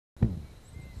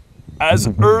As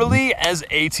early as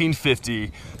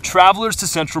 1850, travelers to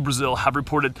central Brazil have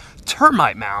reported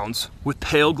termite mounds with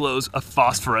pale glows of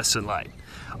phosphorescent light.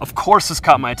 Of course this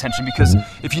caught my attention because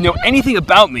if you know anything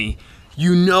about me,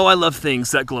 you know I love things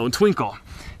that glow and twinkle.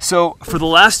 So for the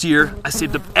last year, I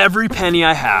saved up every penny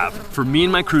I have for me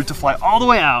and my crew to fly all the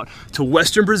way out to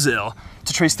western Brazil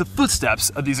to trace the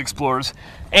footsteps of these explorers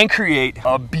and create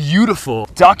a beautiful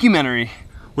documentary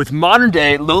with modern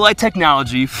day low-light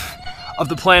technology of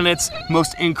the planet's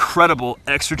most incredible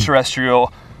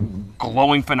extraterrestrial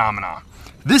glowing phenomena.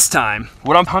 This time,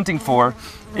 what I'm hunting for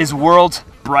is world's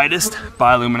brightest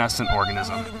bioluminescent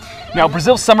organism. Now,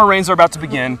 Brazil's summer rains are about to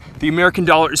begin, the American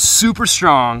dollar is super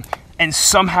strong, and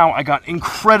somehow I got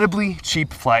incredibly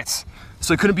cheap flights.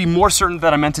 So I couldn't be more certain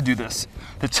that I meant to do this.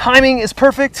 The timing is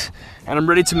perfect, and I'm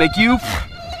ready to make you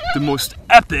the most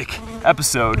epic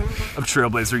episode of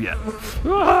Trailblazer yet.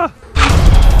 Ah!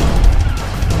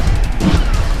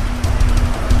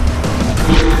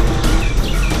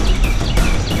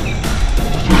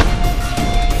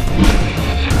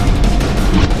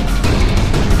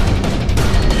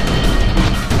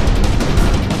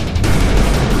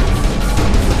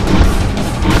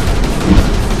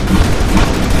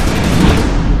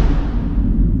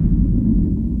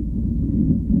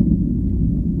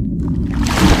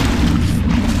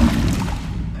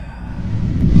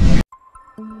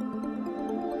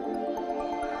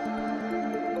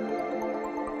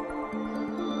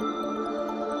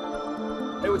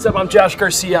 Hey, what's up? I'm Josh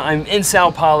Garcia. I'm in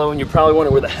Sao Paulo, and you're probably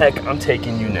wondering where the heck I'm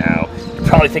taking you now. You're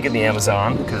probably thinking the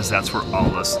Amazon, because that's where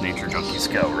all us nature junkies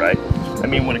go, right? I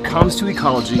mean, when it comes to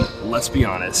ecology, let's be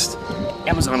honest,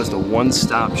 Amazon is the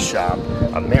one-stop shop,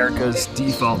 America's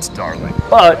default darling.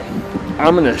 But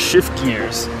I'm gonna shift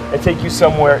gears and take you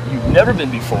somewhere you've never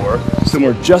been before,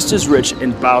 somewhere just as rich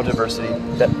in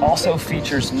biodiversity that also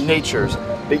features nature's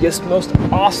biggest, most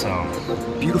awesome,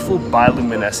 beautiful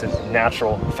bioluminescent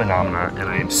natural phenomena, and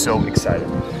I am so excited.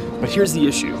 But here's the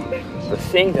issue. The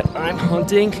thing that I'm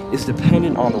hunting is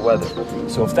dependent on the weather.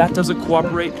 So if that doesn't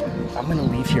cooperate, I'm gonna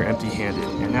leave here empty-handed,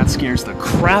 and that scares the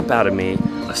crap out of me,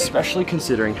 especially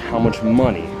considering how much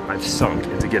money I've sunk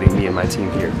into getting me and my team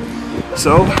here.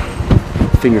 So,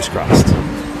 fingers crossed.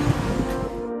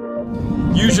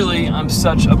 Usually I'm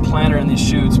such a planner in these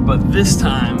shoots, but this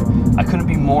time I couldn't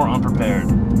be more unprepared.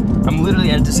 I'm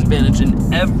literally at a disadvantage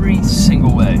in every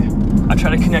single way. I try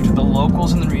to connect with the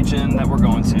locals in the region that we're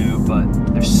going to,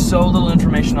 but there's so little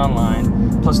information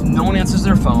online, plus no one answers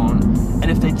their phone,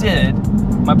 and if they did,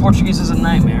 my Portuguese is a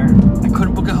nightmare. I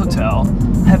couldn't book a hotel,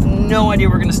 I have no idea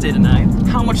where we're gonna stay tonight,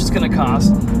 how much it's gonna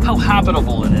cost, how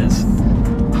habitable it is,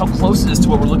 how close it is to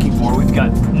what we're looking for. We've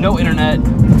got no internet,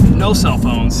 no cell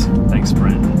phones, thanks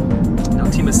Brent. No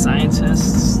team of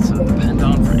scientists to depend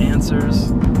on for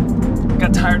answers. I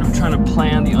got tired of trying to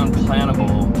plan the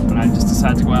unplannable, and I just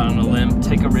decided to go out on a limb,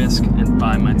 take a risk, and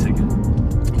buy my ticket.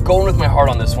 I'm going with my heart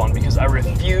on this one because I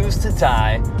refuse to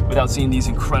die without seeing these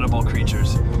incredible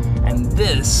creatures. And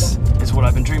this is what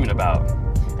I've been dreaming about,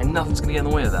 and nothing's gonna get in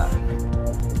the way of that.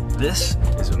 This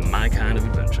is my kind of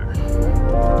adventure.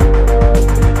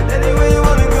 Anywhere you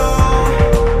wanna go,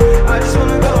 I just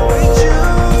wanna go with you,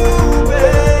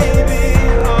 baby.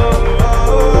 Oh,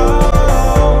 oh,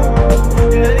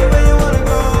 oh. Anywhere you wanna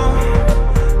go,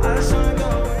 I just wanna go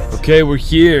with you. Okay, we're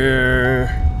here,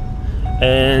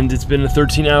 and it's been a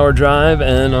 13-hour drive,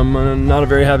 and I'm not a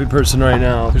very happy person right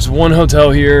now. There's one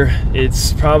hotel here.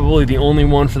 It's probably the only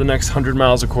one for the next 100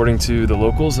 miles according to the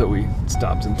locals that we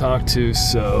stopped and talked to,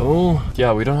 so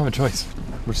yeah, we don't have a choice.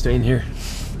 We're staying here.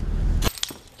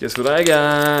 Guess what I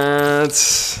got?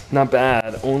 Not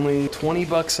bad, only 20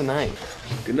 bucks a night.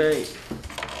 Good night.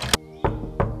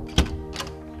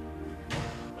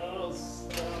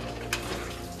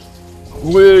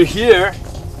 We're here,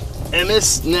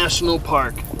 Emas National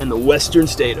Park in the western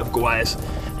state of Goiás,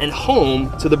 and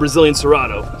home to the Brazilian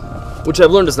Cerrado, which I've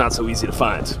learned is not so easy to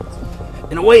find.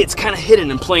 In a way, it's kind of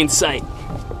hidden in plain sight,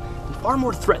 and far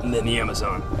more threatened than the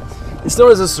Amazon. It's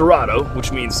known as a Cerrado,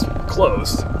 which means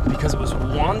closed, because it was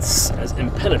once as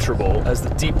impenetrable as the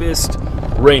deepest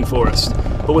rainforest.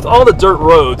 But with all the dirt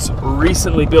roads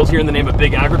recently built here in the name of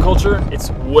big agriculture, it's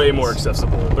way more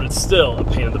accessible, but it's still a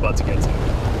pain in the butt to get to.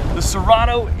 The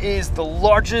Cerrado is the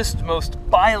largest, most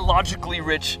biologically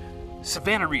rich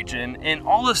savanna region in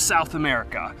all of South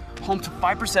America, home to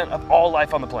 5% of all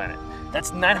life on the planet.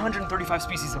 That's 935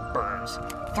 species of birds,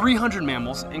 300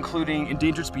 mammals, including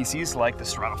endangered species like the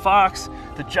Cerrado fox,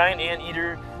 the giant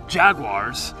anteater,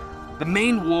 jaguars, the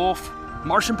Maine wolf,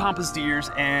 Martian pampas deers,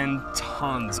 and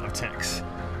tons of ticks.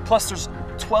 Plus there's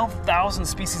 12,000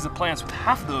 species of plants, with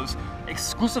half of those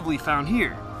exclusively found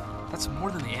here. That's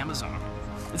more than the Amazon.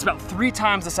 It's about 3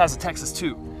 times the size of Texas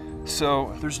too.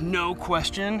 So there's no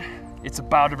question it's a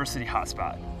biodiversity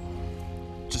hotspot.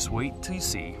 Just wait till you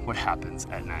see what happens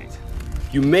at night.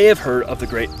 You may have heard of the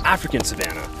Great African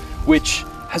Savanna, which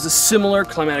has a similar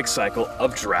climatic cycle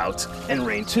of drought and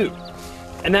rain too.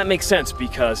 And that makes sense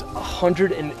because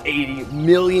 180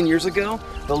 million years ago,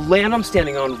 the land I'm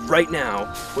standing on right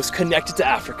now was connected to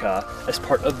Africa as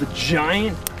part of the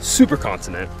giant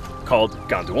supercontinent called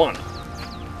Gondwana.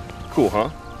 Cool, huh?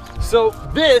 So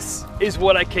this is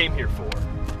what I came here for.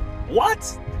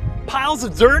 What? Piles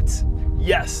of dirt?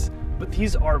 Yes, but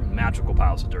these are magical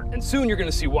piles of dirt, and soon you're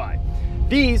gonna see why.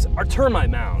 These are termite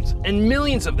mounds, and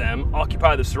millions of them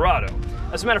occupy the Cerrado.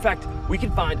 As a matter of fact, we can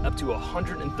find up to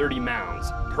 130 mounds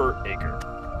per acre.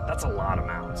 That's a lot of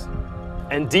mounds.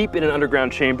 And deep in an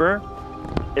underground chamber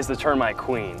is the termite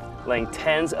queen, laying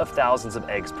tens of thousands of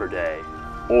eggs per day,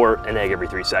 or an egg every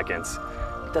 3 seconds.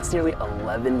 That's nearly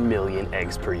 11 million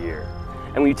eggs per year.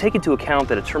 And when you take into account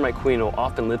that a termite queen will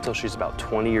often live till she's about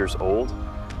 20 years old,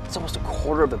 that's almost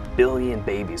 250 million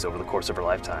babies over the course of her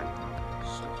lifetime.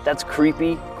 That's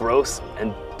creepy, gross,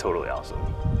 and totally awesome.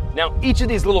 Now, each of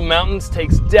these little mountains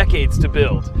takes decades to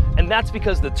build, and that's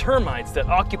because the termites that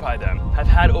occupy them have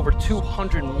had over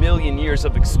 200 million years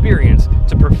of experience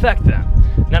to perfect them.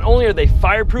 Not only are they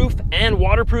fireproof and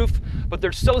waterproof, but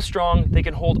they're so strong they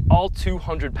can hold all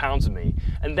 200 pounds of me,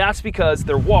 and that's because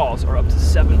their walls are up to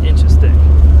 7 inches thick.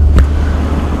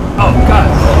 Oh, God.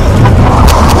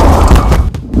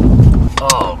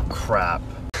 Oh, crap.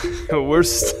 We're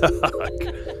stuck.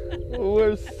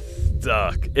 We're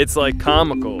stuck. It's like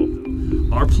comical.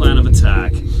 Our plan of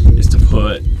attack is to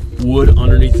put wood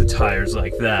underneath the tires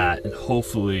like that, and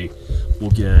hopefully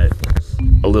we'll get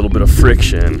a little bit of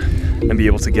friction and be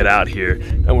able to get out here.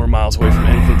 And we're miles away from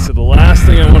anything, so the last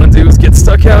thing I want to do is get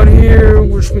stuck out here.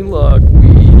 Wish me luck.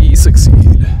 We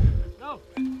succeed.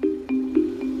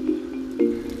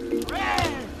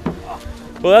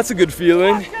 Well, that's a good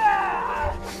feeling.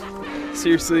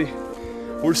 Seriously,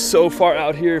 we're so far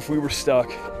out here. If we were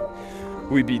stuck,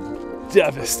 we'd be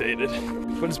devastated.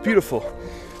 But it's beautiful.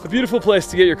 A beautiful place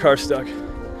to get your car stuck.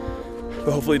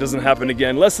 But hopefully it doesn't happen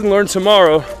again. Lesson learned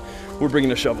tomorrow, we're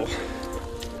bringing a shovel.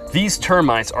 These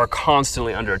termites are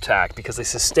constantly under attack because they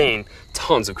sustain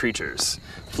tons of creatures.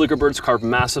 Flicker birds carve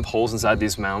massive holes inside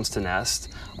these mounds to nest.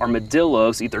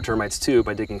 Armadillos eat their termites too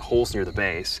by digging holes near the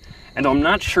base. And I'm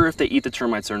not sure if they eat the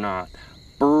termites or not,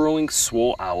 burrowing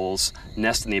swole owls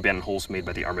nest in the abandoned holes made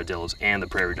by the armadillos and the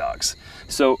prairie dogs.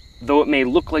 So, though it may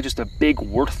look like just a big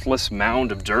worthless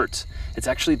mound of dirt, it's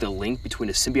actually the link between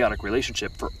a symbiotic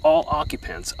relationship for all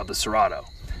occupants of the Cerrado.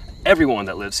 Everyone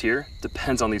that lives here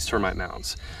depends on these termite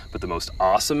mounds, but the most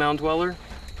awesome mound dweller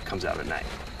comes out at night.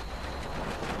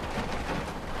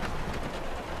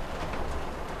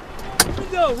 Here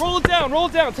we go, roll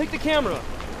it down, take the camera.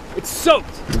 It's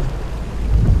soaked.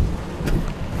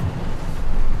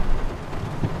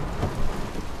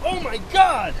 Oh my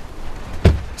God!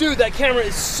 Dude, that camera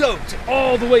is soaked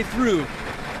all the way through.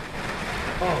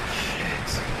 Oh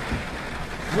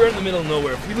shit. We're in the middle of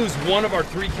nowhere. If we lose one of our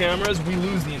 3 cameras, we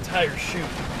lose the entire shoot.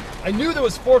 I knew there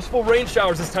was forceful rain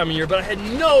showers this time of year, but I had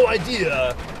no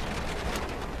idea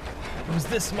there was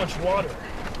this much water.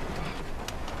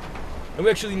 And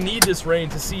we actually need this rain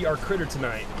to see our critter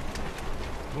tonight.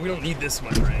 But we don't need this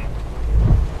much rain.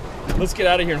 Let's get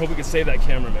out of here and hope we can save that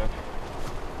camera, man.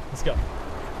 Let's go.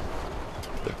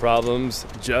 The problems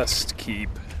just keep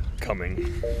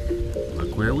coming.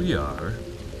 Look where we are,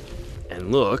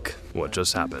 and look what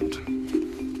just happened.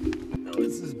 No,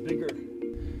 this is bigger.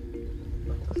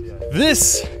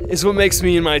 This is what makes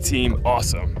me and my team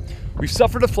awesome. We've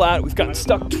suffered a flat, we've gotten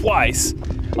stuck twice.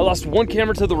 I lost 1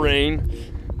 camera to the rain.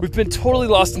 We've been totally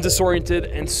lost and disoriented,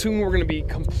 and soon we're gonna be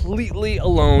completely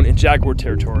alone in jaguar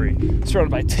territory, surrounded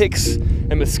by ticks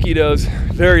and mosquitoes,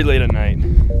 very late at night.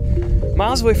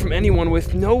 Miles away from anyone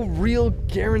with no real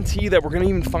guarantee that we're gonna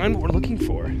even find what we're looking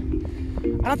for.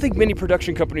 I don't think many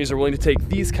production companies are willing to take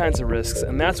these kinds of risks,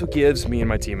 and that's what gives me and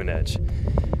my team an edge.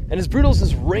 And as brutal as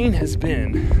this rain has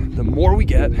been, the more we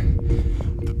get,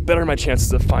 the better my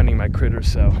chances of finding my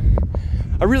critters, so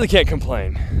I really can't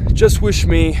complain. Just wish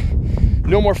me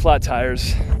no more flat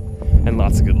tires and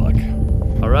lots of good luck.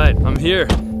 All right, I'm here.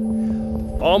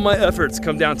 All my efforts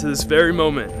come down to this very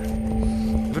moment.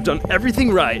 If I've done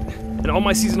everything right, and all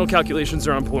my seasonal calculations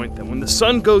are on point, then when the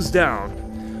sun goes down,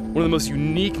 one of the most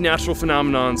unique natural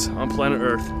phenomenons on planet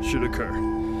Earth should occur.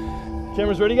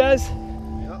 Cameras ready, guys?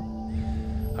 Yep.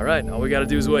 All right, all we gotta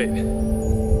do is wait.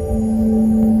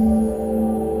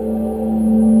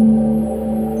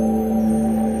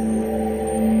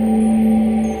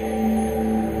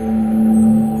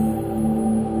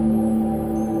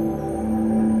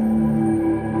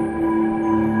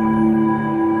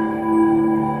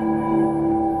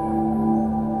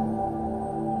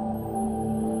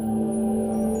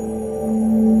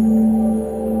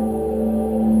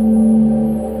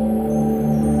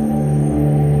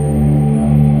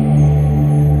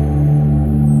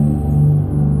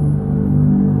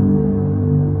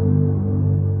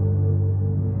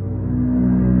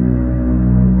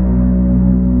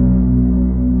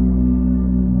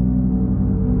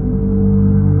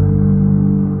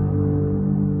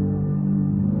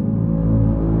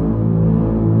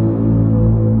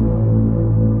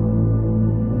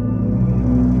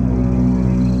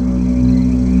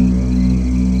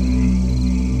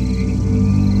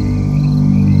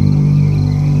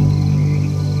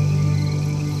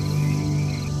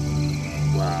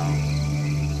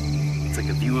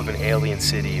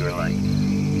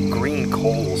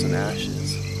 coals and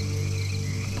ashes.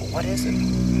 But what is it?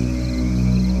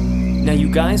 Now you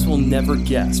guys will never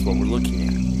guess what we're looking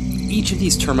at. Each of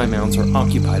these termite mounds are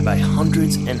occupied by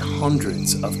hundreds and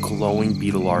hundreds of glowing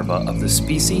beetle larvae of the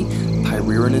species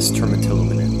Pyrearinus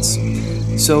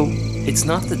Termitilluminans. So it's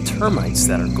not the termites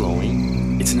that are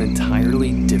glowing, it's an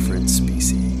entirely different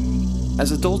species.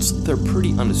 As adults, they're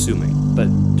pretty unassuming, but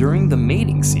during the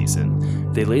mating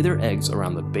season, they lay their eggs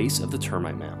around the base of the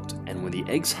termite mound, and when the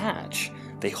eggs hatch,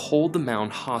 they hold the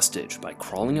mound hostage by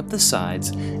crawling up the sides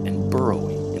and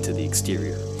burrowing into the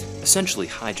exterior, essentially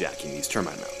hijacking these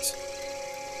termite mounds.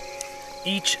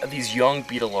 Each of these young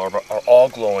beetle larvae are all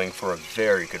glowing for a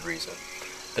very good reason.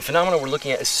 The phenomenon we're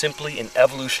looking at is simply an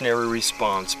evolutionary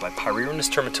response by Pyrearinus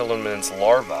Termitilluminans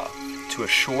larvae to a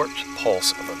short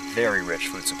pulse of a very rich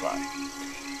food supply.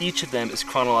 Each of them is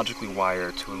chronologically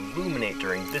wired to illuminate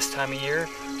during this time of year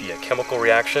via chemical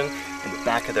reaction in the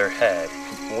back of their head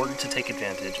in order to take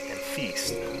advantage and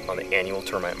feast on the annual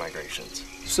termite migrations.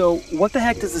 So what the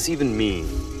heck does this even mean?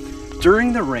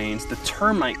 During the rains, the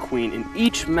termite queen in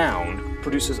each mound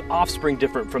produces offspring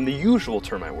different from the usual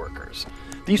termite workers.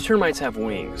 These termites have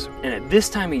wings, and at this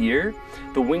time of year,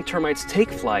 the winged termites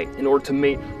take flight in order to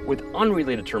mate with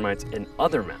unrelated termites in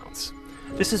other mounds.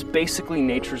 This is basically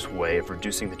nature's way of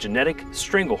reducing the genetic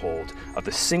stranglehold of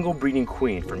the single breeding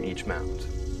queen from each mound.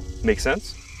 Make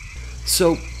sense?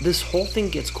 So this whole thing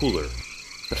gets cooler.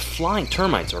 The flying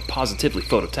termites are positively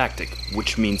phototactic,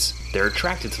 which means they're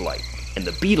attracted to light, and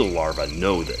the beetle larvae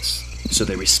know this. So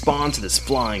they respond to this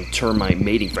flying termite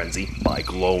mating frenzy by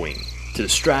glowing, to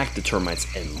distract the termites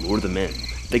and lure them in.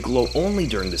 They glow only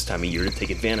during this time of year to take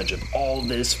advantage of all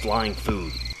this flying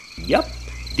food. Yep,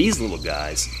 these little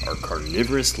guys are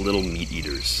carnivorous little meat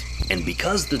eaters. And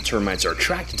because the termites are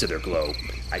attracted to their glow,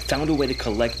 I found a way to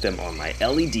collect them on my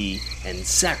LED and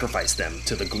sacrifice them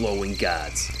to the glowing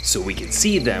gods, so we can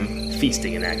see them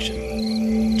feasting in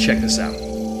action. Check this out.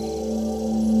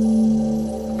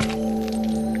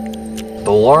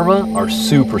 The larvae are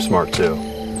super smart too.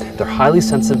 They're highly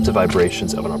sensitive to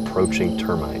vibrations of an approaching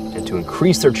termite, and to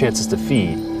increase their chances to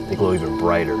feed, they glow even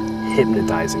brighter,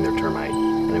 hypnotizing their termite,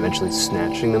 and eventually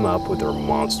snatching them up with their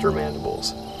monster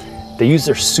mandibles. They use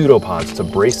their pseudopods to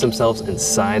brace themselves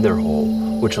inside their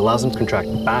hole, which allows them to contract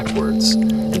backwards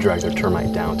and drag their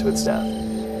termite down to its death.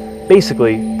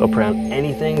 Basically, they'll prey on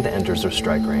anything that enters their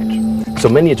strike range, so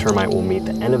many a termite will meet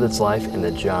the end of its life in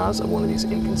the jaws of one of these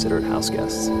inconsiderate house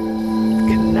guests.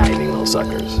 Conniving little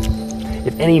suckers.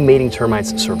 If any mating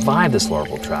termites survive this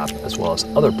larval trap, as well as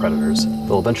other predators,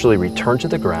 they'll eventually return to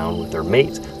the ground with their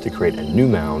mate to create a new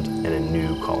mound and a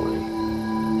new colony.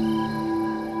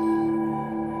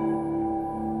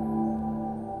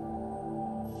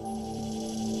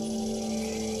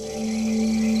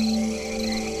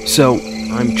 So,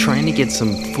 I'm trying to get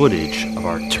some footage of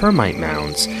our termite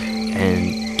mounds,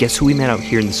 and guess who we met out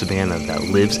here in the savannah that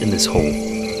lives in this hole?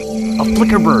 A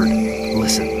flickerbird!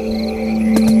 Listen.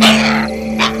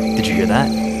 Did you hear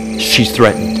that? She's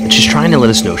threatened, and she's trying to let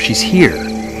us know she's here.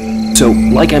 So,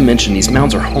 like I mentioned, these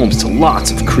mounds are homes to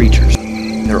lots of creatures.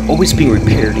 They're always being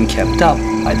repaired and kept up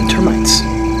by the termites.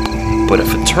 But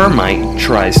if a termite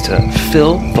tries to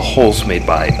fill the holes made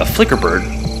by a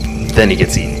flickerbird, then he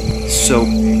gets eaten. So,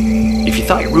 if you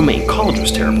thought your roommate in college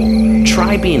was terrible,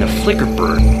 try being a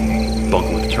flickerbird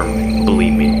bunking with a termite.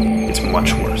 Believe me, it's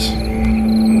much worse.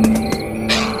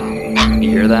 You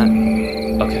hear that?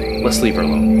 Okay, let's leave her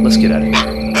alone. Let's get out of here.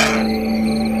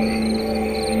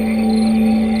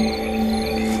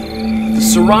 The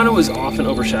Serrano is often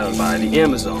overshadowed by the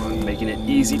Amazon, making it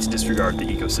easy to disregard the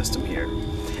ecosystem here.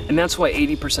 And that's why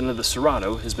 80% of the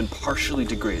Serrano has been partially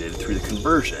degraded through the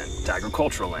conversion to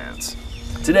agricultural lands.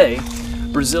 Today,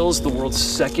 Brazil is the world's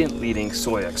second leading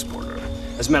soy exporter.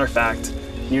 As a matter of fact,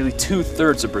 nearly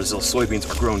 2/3 of Brazil's soybeans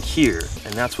are grown here,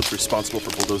 and that's what's responsible for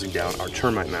bulldozing down our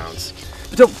termite mounds.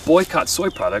 But don't boycott soy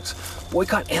products,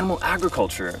 boycott animal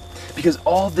agriculture, because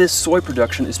all this soy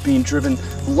production is being driven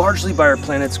largely by our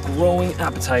planet's growing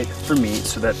appetite for meat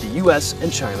so that the US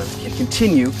and China can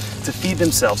continue to feed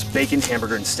themselves bacon,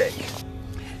 hamburger, and steak.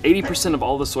 80% of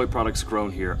all the soy products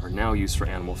grown here are now used for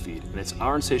animal feed, and it's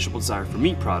our insatiable desire for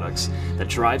meat products that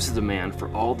drives the demand for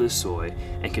all this soy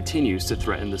and continues to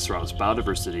threaten the Serrano's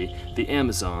biodiversity, the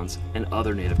Amazons, and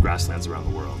other native grasslands around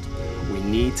the world. We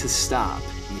need to stop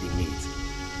eating meat.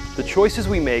 The choices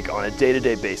we make on a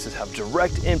day-to-day basis have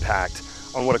direct impact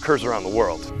on what occurs around the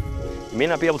world. You may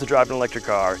not be able to drive an electric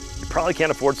car, you probably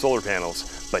can't afford solar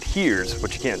panels, but here's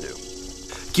what you can do.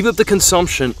 Give up the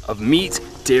consumption of meat,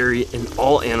 dairy, and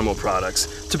all animal products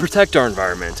to protect our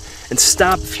environment, and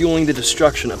stop fueling the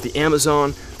destruction of the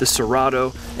Amazon, the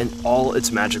Cerrado, and all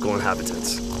its magical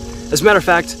inhabitants. As a matter of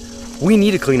fact, we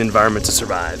need a clean environment to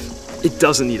survive. It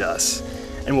doesn't need us.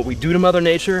 And what we do to Mother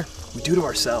Nature, we do to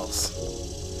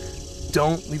ourselves.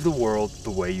 Don't leave the world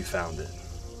the way you found it.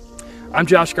 I'm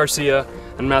Josh Garcia,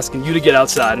 and I'm asking you to get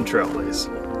outside and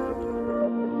trailblaze.